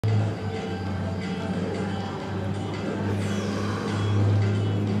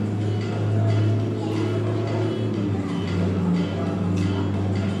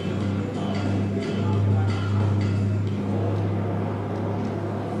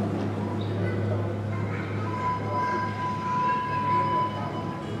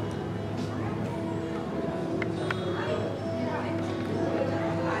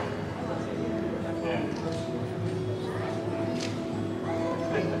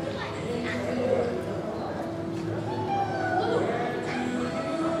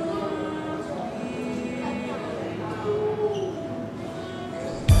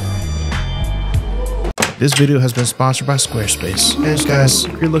This video has been sponsored by Squarespace. And guys,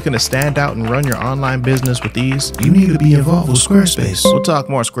 if you're looking to stand out and run your online business with ease, you need to be involved with Squarespace. We'll talk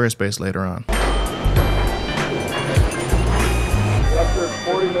more Squarespace later on. After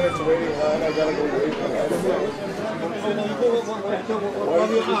 40 minutes waiting in line, I gotta go wait for why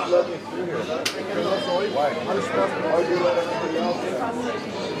do you just let me through here? Why? Why do you let everybody else in?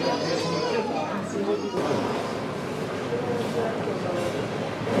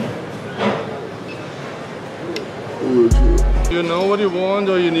 You know what you want,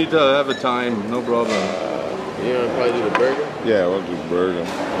 or you need to have a time? No problem. You want to probably do the burger? Yeah, we'll do burger.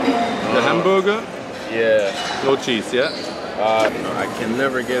 The hamburger? Yeah. No cheese, yeah? I can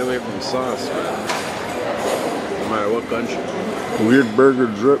never get away from sauce, man. No matter what country. Weird burger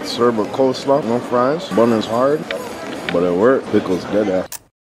drip, served with coleslaw, no fries. Bun is hard, but it worked. Pickles dead after.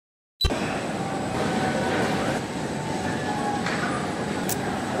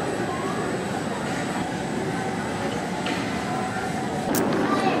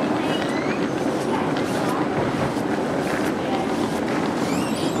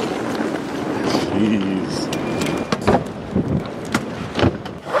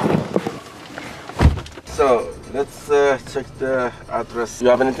 So, let's check the address. You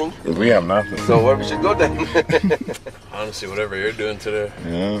have anything? We have nothing. So where we should go then? Honestly, whatever you're doing today.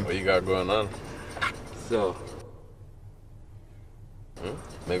 Yeah. What you got going on? So,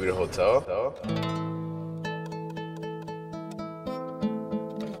 Maybe the hotel?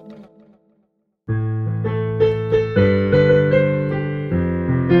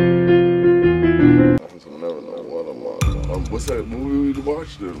 What's that movie we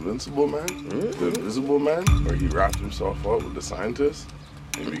watched? The Invincible Man? The Invisible Man? Where he wrapped himself up with the scientist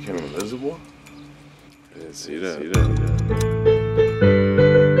and he became invisible? I didn't see that.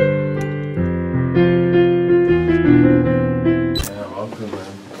 yeah, welcome,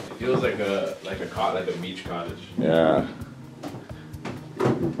 man. It feels like a beach cottage. Yeah.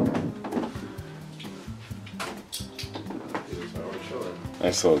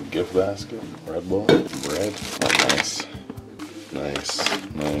 Nice little gift basket. Redbull. Bread. Oh, nice. Nice.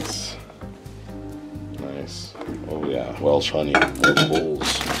 Oh yeah. Welsh honey. Welsh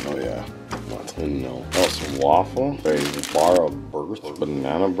bowls. Oh yeah. No. Oh, some waffle. A bar of burst.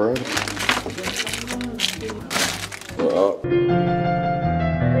 Banana bread. We're up.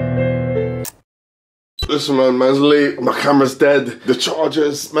 Listen, man's late. My camera's dead. The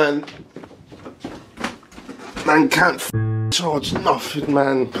chargers, man. Man can't charge nothing,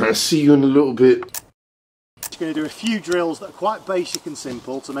 man. I'll see you in a little bit. Going to do a few drills that are quite basic and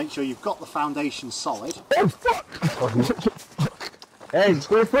simple to make sure you've got the foundation solid. Oh fuck! Hey,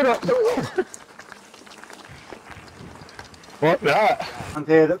 square foot up. What that? And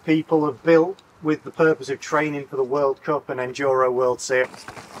here that people have built with the purpose of training for the World Cup and Enduro World Series.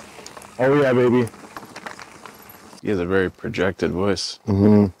 Oh yeah, baby. He has a very projected voice.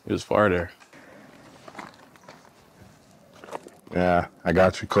 Mm-hmm. He was far there. Yeah, I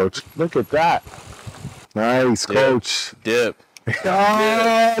got you, coach. Look at that. Nice, coach. Dip.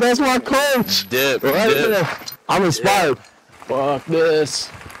 Oh, that's my coach. Dip. Right there. I'm inspired. Fuck this.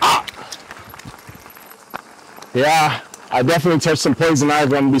 Yeah, I definitely touched some poison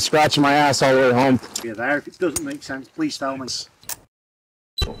ivy. I'm gonna be scratching my ass all the way home. If you're there, if it doesn't make sense, please tell me.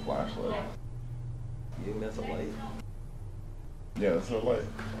 No flashlight. you think that's a light? Yeah, that's a light.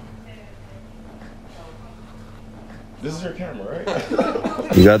 This is your camera,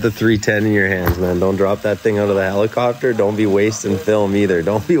 right? You got the 310 in your hands, man. Don't drop that thing out of the helicopter. Don't be wasting film either.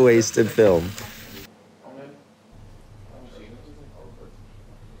 Don't be wasting film.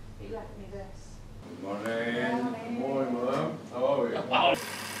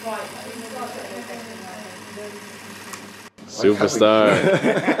 Superstar.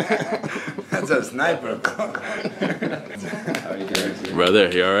 That's a sniper.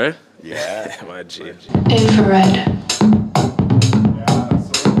 Brother, you alright? Yeah, my G. Infrared.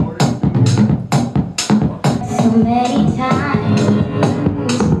 So many times.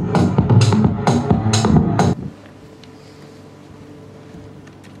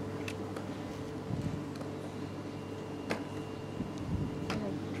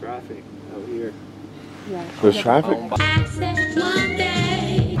 Traffic out here. Yeah. There's traffic?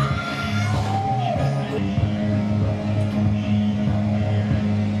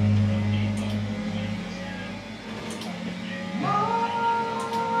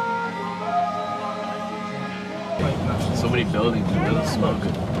 So many buildings, it doesn't smell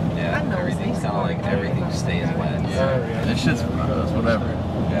good. Yeah, everything's kind of like everything stays wet. Yeah. That shit's whatever.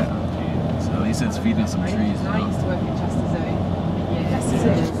 Yeah. So at least it's feeding some trees. I used to work in Chester Zoo. Chester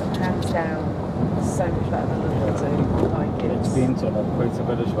Zoo is hands down so much better than Liverpool Zoo. Like it's been sort of quite a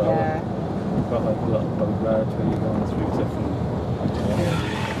bit as well. Yeah. got like a lot of bugbears when you're going through different areas.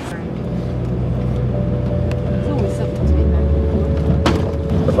 There's always something to be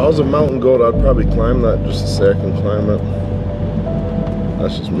there. If I was a mountain goat, I'd probably climb that just to say I can climb it.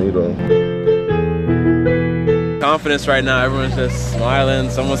 That's just me though. Confidence right now, everyone's just smiling.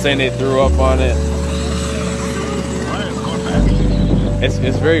 Someone's saying they threw up on it.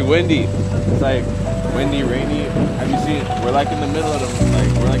 It's very windy. It's like windy, rainy. Have you seen? We're like in the middle of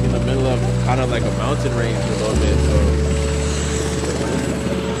we're like in the middle of kind of like a mountain range a little bit.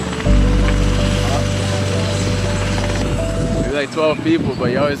 So maybe like 12 people, but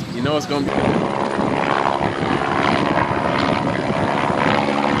you know it's gonna be.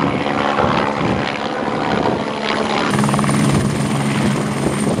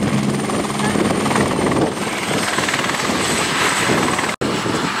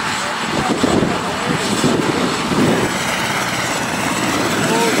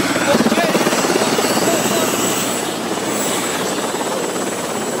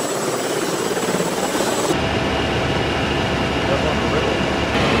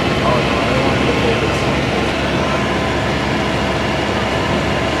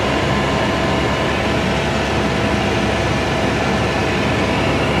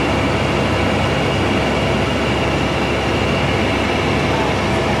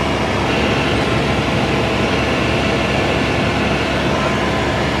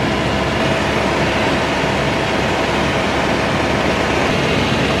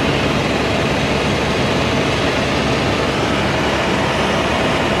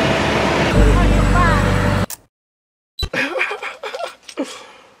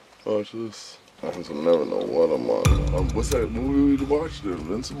 Watch this. I never know what I'm on. What's that movie we watched? The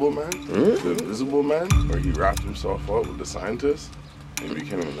Invincible Man? The Invisible Man? Where he wrapped himself up with the scientist and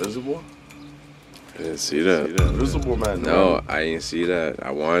became invisible? I didn't see that. Invisible Man. No, I didn't see that.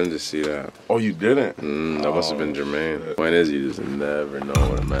 I wanted to see that. Oh, you didn't? That must have been Jermaine. The point is, you just never know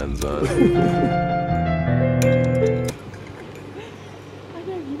what a man's on. I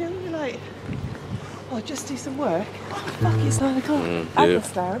know, you know, you're like, oh, just do some work. Oh, fuck, it's 9 o'clock.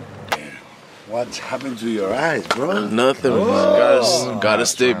 Down. What's happened to your eyes, bro? Nothing. Gotta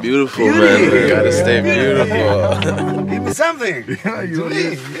stay beautiful, man. Gotta stay beautiful. Give me something. Yeah, you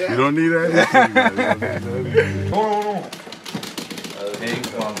don't need anything. No.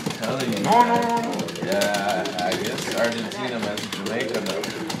 I'm telling you. No. Yeah, I guess Argentina man, Jamaica now.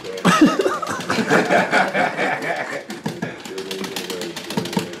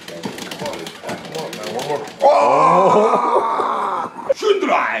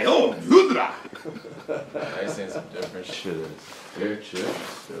 I seen some different shit. They're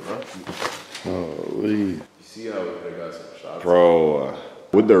chips. They're lucky. Holy. You see how they got some shots? Bro,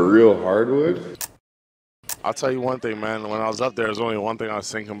 with the real hardwood? I'll tell you one thing, man. When I was up there, there's only one thing I was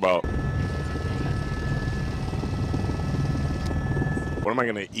thinking about. What am I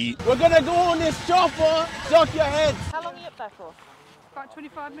gonna eat? We're gonna go on this chopper. Suck your head. How long are you up there for? About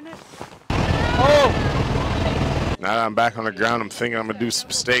 25 minutes. Oh! Now that I'm back on the ground, I'm thinking I'm gonna do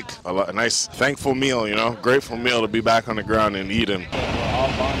some steak. A nice, thankful meal, you know? Grateful meal to be back on the ground and eating. Do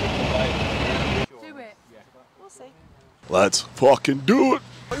it. We'll see. Let's fucking do it.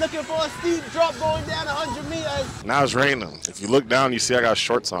 We're looking for a steep drop going down 100 meters. Now it's raining. If you look down, you see I got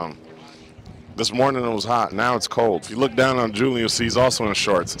shorts on. This morning it was hot, now it's cold. If you look down on Julian, you'll see he's also in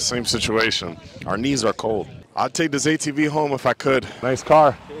shorts. Same situation. Our knees are cold. I'd take this ATV home if I could. Nice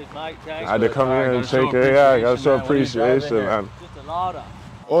car. Cheers, mate. I had to come here and take it. Yeah, I gotta show appreciation, man. Just a larder.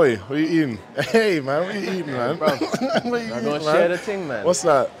 Oi, what you eating? Hey, man, what you eating, man? What you eating, Gonna man? share the thing, man. What's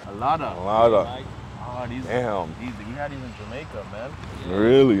that? A larder. A larder. Oh, these Damn. we had these in Jamaica, man.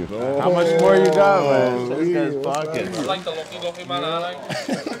 Really? How much more you got, man? This guy's pocket.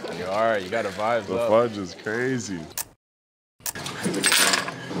 You are. You got a vibe. The fudge is crazy.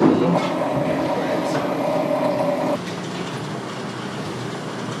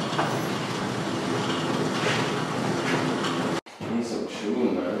 Need some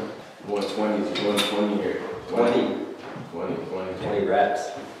chewing, man. 120s, 120 here. 20 reps.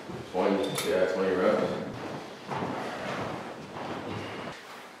 20, yeah, 20 reps.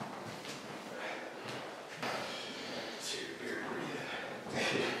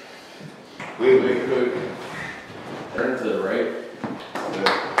 Wait, quick. Turn to the right.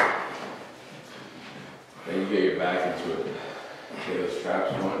 Then you get your back into it. Get those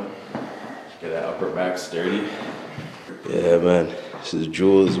straps going. Get that upper back sturdy. Yeah, man. This is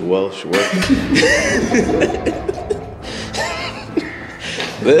Jules Welsh work.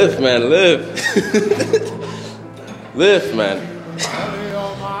 Lift, man, lift. Lift, man.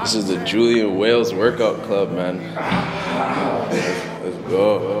 This is the Julian Wales Workout Club, man. Let's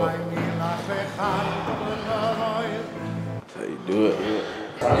go. That's how you do it.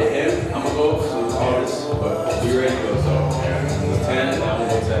 Hey, him, I'm gonna go to the hardest, but we ready to go, so. 10, and I'm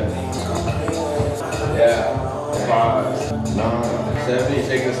gonna go 70. Yeah. 5, 9, 70,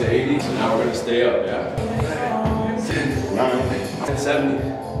 taking us to 80, so now we're gonna stay up, yeah? 9, 70.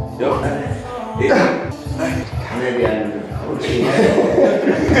 Yup. 80. Maybe I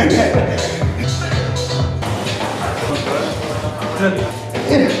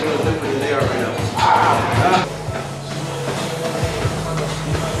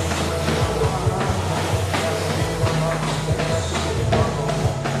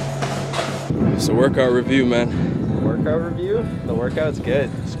It's a workout review, man. Workout review? The workout's good.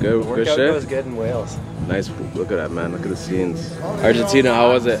 It's good. The workout good goes shit. good in Wales. Nice. Look at that, man. Look at the scenes. Argentina,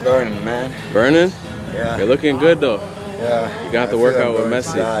 how was it? Burning, man. Burning? Yeah. You're looking good though. Yeah. You got to work out with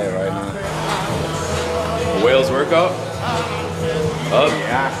Messi. Right now. Wales workout? Up?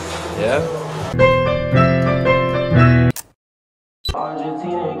 Yeah.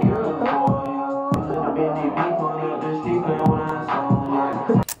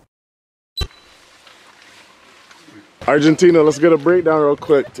 Argentina, let's get a breakdown real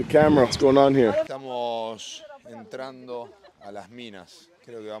quick to camera. What's going on here? Estamos entrando a las minas.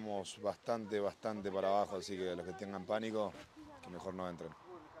 Creo que vamos bastante para abajo, así que los que tengan pánico, que mejor no entren.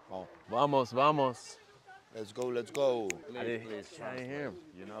 Vamos. Vamos, vamos. Let's go, let's go. Please, I hear.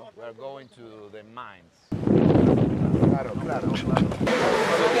 You know, we're going to the mines. Claro, claro, claro.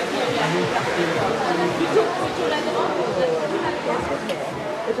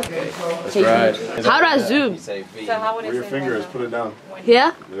 That's right. How do I zoom? Where your finger is, put it down.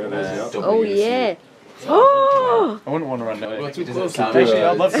 Here? There it is, yep. Oh yeah. Oh! I wouldn't want to run down. Too close to Actually,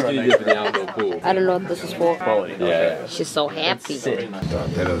 I'd love to run down. I don't know what this is for. Yeah. She's so happy.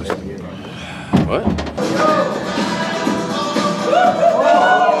 What?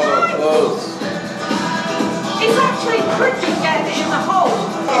 It's actually pretty getting it in the hole.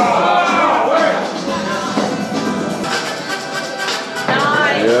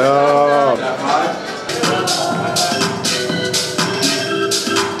 Nice. Yeah.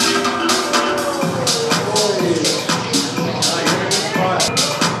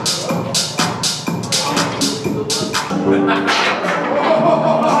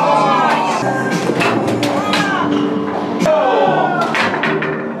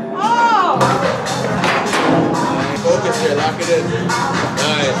 Focus here, lock it in.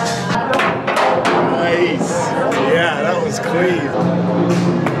 Nice. Nice. Yeah, that was clean.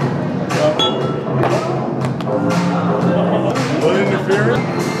 What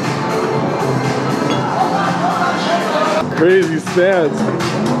interference? Crazy stance.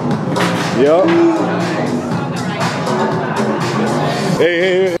 Yup.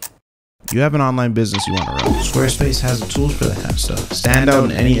 Hey. You have an online business you want to run. Squarespace has the tools for that kind of stuff. Stand out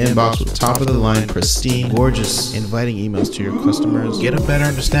in any inbox with top-of-the-line, pristine, gorgeous, inviting emails to your customers. Get a better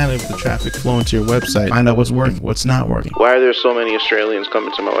understanding of the traffic flowing to your website. Find out what's working, what's not working. Why are there so many Australians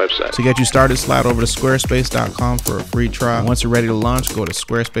coming to my website? To get you started, slide over to squarespace.com for a free trial. Once you're ready to launch, go to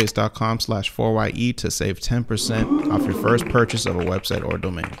squarespace.com/4YE to save 10% off your first purchase of a website or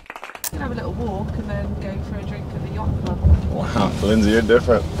domain. Have a little walk and then go for a drink at the yacht club. Wow, Lindsay, you're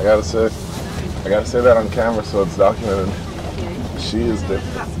different. I gotta say that on camera so it's documented. She is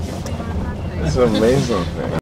different. It's an amazing thing.